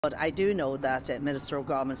But I do know that Minister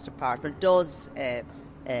O'Gorman's department does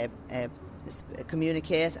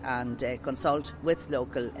communicate and consult with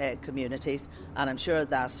local communities, and I'm sure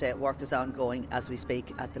that work is ongoing as we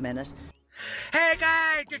speak at the minute. Hey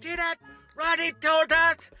guys, you see that? Roddy told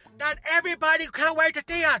us that everybody can't wait to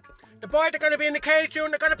see us. The boys are going to be in the cage soon.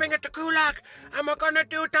 They're going to bring it to Coolock, and we're going to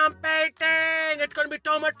do some painting. It's going to be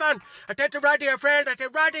so much fun. I said to Roddy, our friend, I said,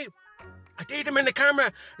 Roddy, I see them in the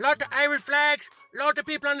camera, lots of Irish flags, lots of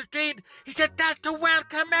people on the street. He said, that's to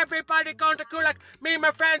welcome everybody going to Coolock. Me and my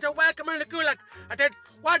friends are welcoming to Coolock. I said,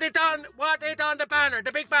 what is on the banner,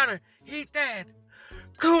 the big banner? He said,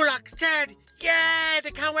 Coolock said, yeah, they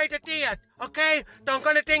can't wait to see us. Okay, so I'm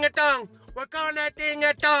gonna ding a dong. We're gonna ding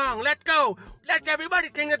a dong. Let's go. Let's everybody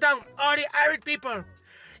ding a dong. All the Irish people.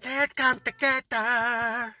 Let's come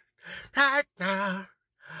together right now.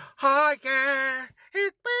 Oh yeah,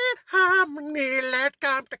 it's with harmony. Let's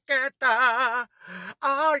come together.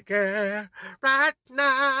 Oh yeah, right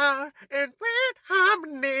now. And with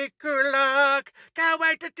harmony, Coolock. Can't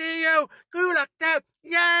wait to see you. Coolock,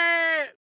 yeah.